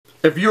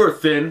If you're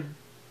thin,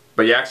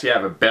 but you actually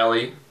have a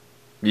belly,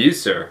 you,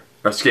 sir,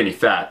 are skinny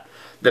fat.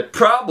 The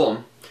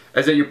problem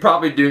is that you're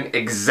probably doing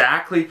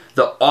exactly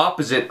the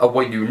opposite of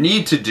what you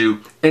need to do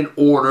in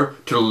order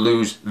to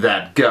lose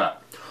that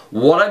gut.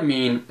 What I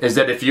mean is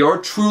that if you're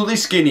truly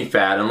skinny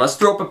fat, and let's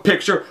throw up a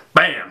picture,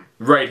 bam,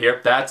 right here,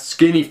 that's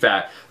skinny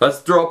fat. Let's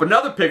throw up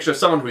another picture of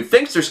someone who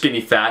thinks they're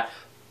skinny fat.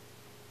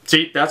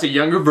 See, that's a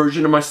younger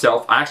version of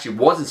myself. I actually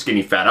wasn't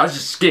skinny fat, I was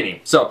just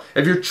skinny. So,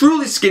 if you're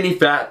truly skinny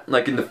fat,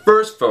 like in the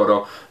first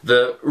photo,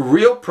 the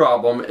real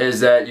problem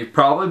is that you've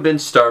probably been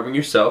starving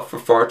yourself for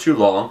far too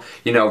long,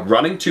 you know,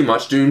 running too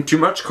much, doing too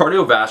much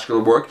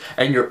cardiovascular work,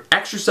 and your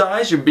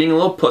exercise, you're being a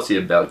little pussy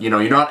about. You know,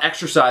 you're not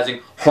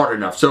exercising hard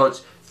enough. So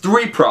it's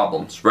three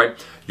problems, right?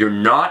 You're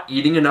not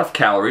eating enough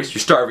calories, you're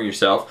starving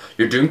yourself,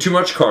 you're doing too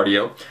much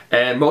cardio,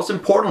 and most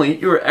importantly,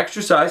 your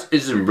exercise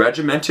isn't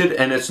regimented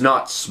and it's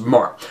not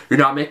smart. You're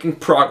not making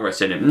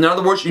progress in it. In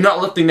other words, you're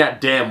not lifting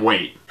that damn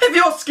weight. If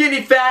you're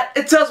skinny fat,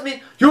 it tells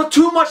me you're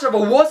too much of a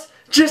wuss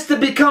just to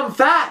become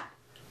fat.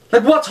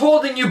 Like, what's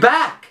holding you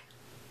back?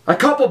 A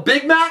couple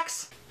Big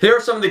Macs? Here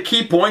are some of the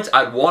key points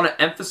I'd want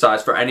to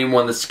emphasize for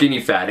anyone that's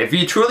skinny fat. If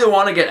you truly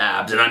want to get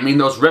abs, and I mean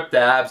those ripped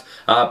abs,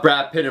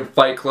 Brad Pitt in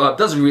Fight Club,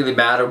 doesn't really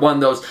matter, one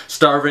of those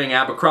starving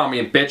Abercrombie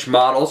and bitch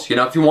models, you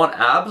know, if you want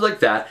abs like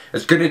that,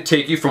 it's going to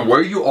take you from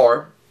where you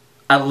are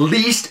at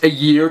least a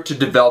year to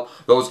develop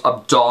those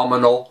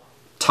abdominal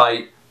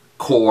tight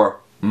core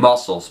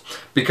muscles.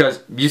 Because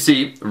you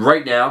see,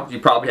 right now, you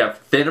probably have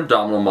thin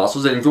abdominal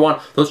muscles, and if you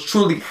want those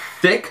truly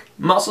thick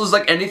muscles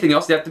like anything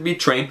else, they have to be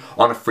trained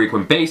on a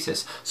frequent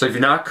basis. So if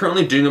you're not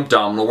currently doing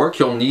abdominal work,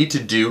 you'll need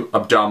to do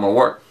abdominal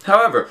work.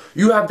 However,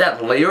 you have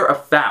that layer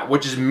of fat,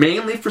 which is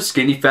mainly for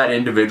skinny fat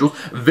individuals,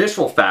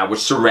 visceral fat,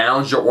 which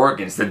surrounds your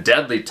organs, the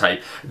deadly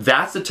type.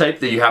 That's the type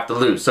that you have to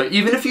lose. So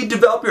even if you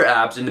develop your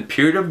abs in the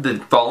period of the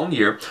following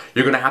year,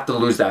 you're going to have to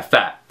lose that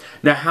fat.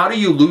 Now, how do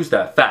you lose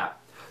that fat?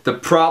 The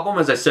problem,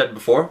 as I said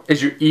before,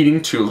 is you're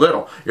eating too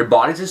little. Your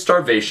body's in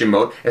starvation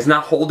mode. It's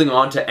not holding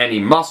on to any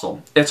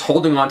muscle. It's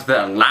holding on to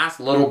that last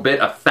little bit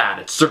of fat.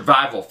 It's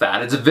survival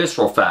fat. It's a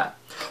visceral fat.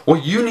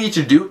 What you need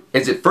to do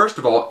is, first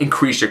of all,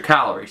 increase your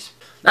calories.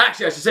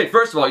 Actually, I should say,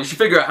 first of all, you should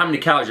figure out how many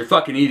calories you're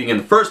fucking eating in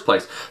the first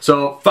place.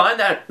 So find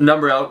that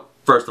number out.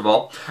 First of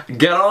all,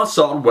 get on a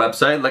solid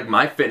website like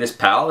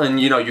MyFitnessPal,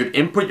 and you know, you'd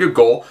input your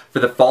goal for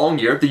the following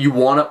year that you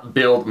want to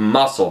build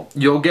muscle.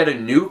 You'll get a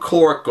new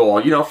caloric goal.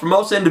 You know, for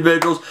most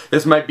individuals,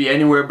 this might be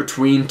anywhere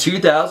between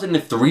 2,000 to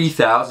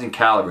 3,000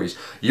 calories.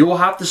 You will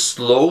have to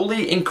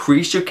slowly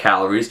increase your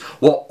calories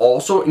while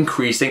also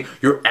increasing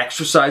your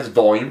exercise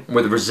volume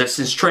with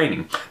resistance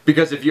training.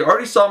 Because if you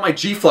already saw my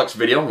G-Flex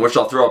video, which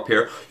I'll throw up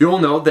here, you'll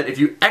know that if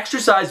you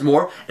exercise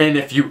more and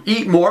if you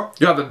eat more,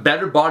 you'll have a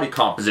better body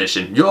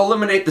composition. You'll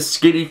eliminate the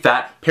skinny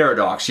fat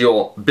paradox.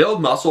 You'll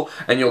build muscle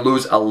and you'll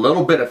lose a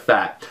little bit of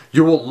fat.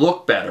 You will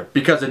look better,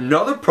 because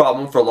another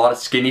problem for a lot of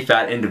skinny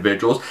fat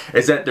individuals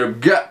is that their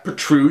gut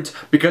protrudes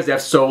because they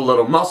have so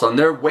little muscle, and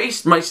their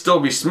waist might still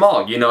be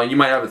small. You know, you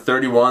might have a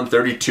 31,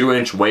 32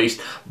 inch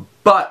waist,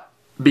 but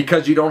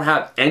because you don't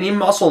have any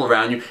muscle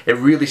around you, it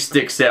really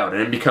sticks out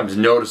and it becomes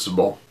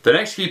noticeable. The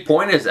next key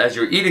point is, as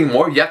you're eating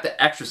more, you have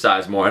to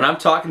exercise more. And I'm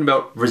talking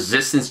about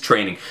resistance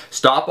training.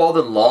 Stop all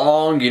the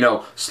long, you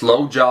know,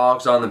 slow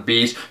jogs on the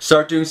beach.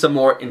 Start doing some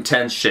more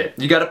intense shit.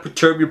 You gotta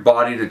perturb your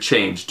body to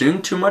change.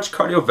 Doing too much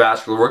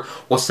cardiovascular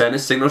work will send a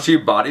signal to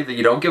your body that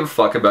you don't give a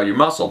fuck about your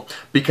muscle,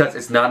 because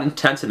it's not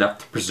intense enough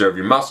to preserve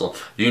your muscle.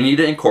 You need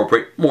to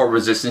incorporate more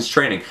resistance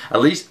training, at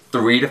least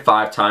 3 to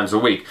 5 times a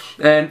week.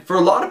 And for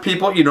a lot of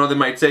people, you know, they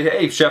might say,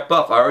 hey, Chef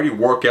Buff, I already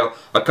work out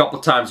a couple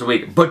times a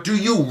week. But do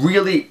you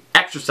really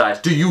exercise?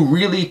 Do you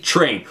really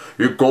train?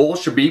 Your goal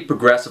should be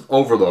progressive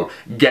overload,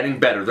 getting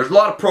better. There's a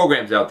lot of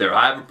programs out there.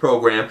 I have a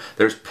program.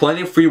 There's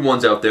plenty of free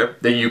ones out there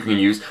that you can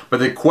use.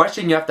 But the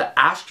question you have to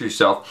ask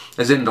yourself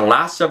is, in the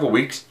last several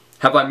weeks,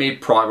 have I made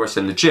progress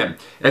in the gym?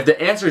 If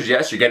the answer is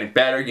yes, you're getting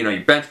better, you know,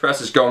 your bench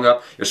press is going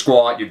up, your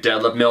squat, your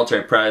deadlift,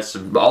 military press,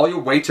 all your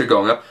weights are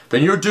going up,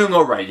 then you're doing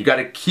alright. You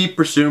gotta keep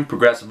pursuing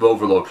progressive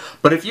overload.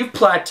 But if you've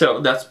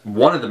plateaued, that's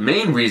one of the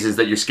main reasons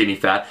that you're skinny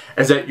fat,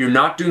 is that you're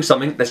not doing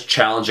something that's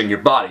challenging your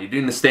body. You're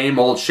doing the same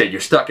old shit.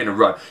 You're stuck in a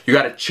rut. You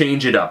gotta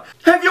change it up.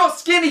 If you're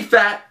skinny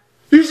fat,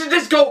 you should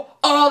just go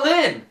all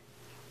in.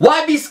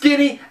 Why be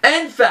skinny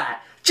and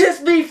fat?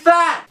 Just be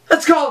fat.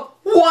 Let's call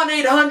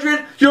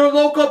 1-800 your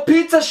local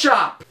pizza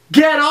shop.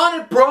 Get on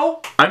it,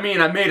 bro. I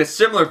mean, I made a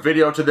similar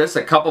video to this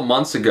a couple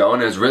months ago,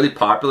 and it was really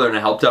popular and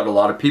it helped out a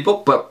lot of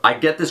people, but I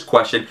get this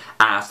question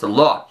asked a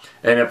lot.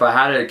 And if I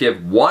had to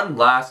give one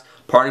last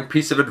parting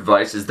piece of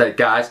advice, is that,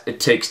 guys, it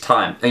takes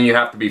time and you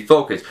have to be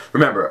focused.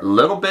 Remember, a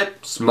little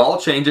bit, small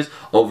changes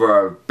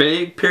over a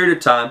big period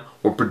of time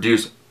will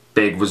produce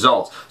big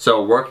results.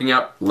 So working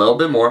out a little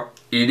bit more,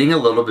 eating a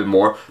little bit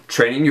more,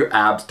 training your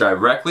abs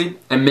directly,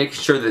 and making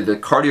sure that the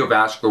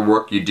cardiovascular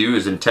work you do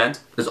is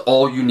intense is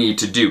all you need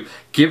to do.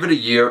 Give it a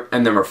year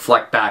and then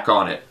reflect back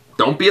on it.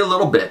 Don't be a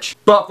little bitch.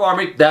 Buff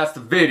Army, that's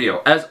the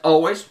video. As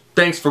always,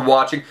 thanks for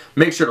watching.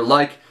 Make sure to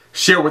like,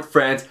 share with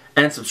friends,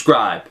 and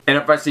subscribe. And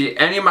if I see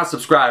any of my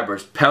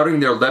subscribers pouting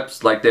their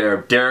lips like they're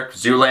Derek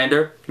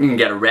Zoolander, you can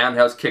get a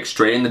roundhouse kick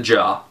straight in the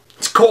jaw.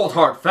 It's cold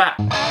hard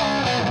fact.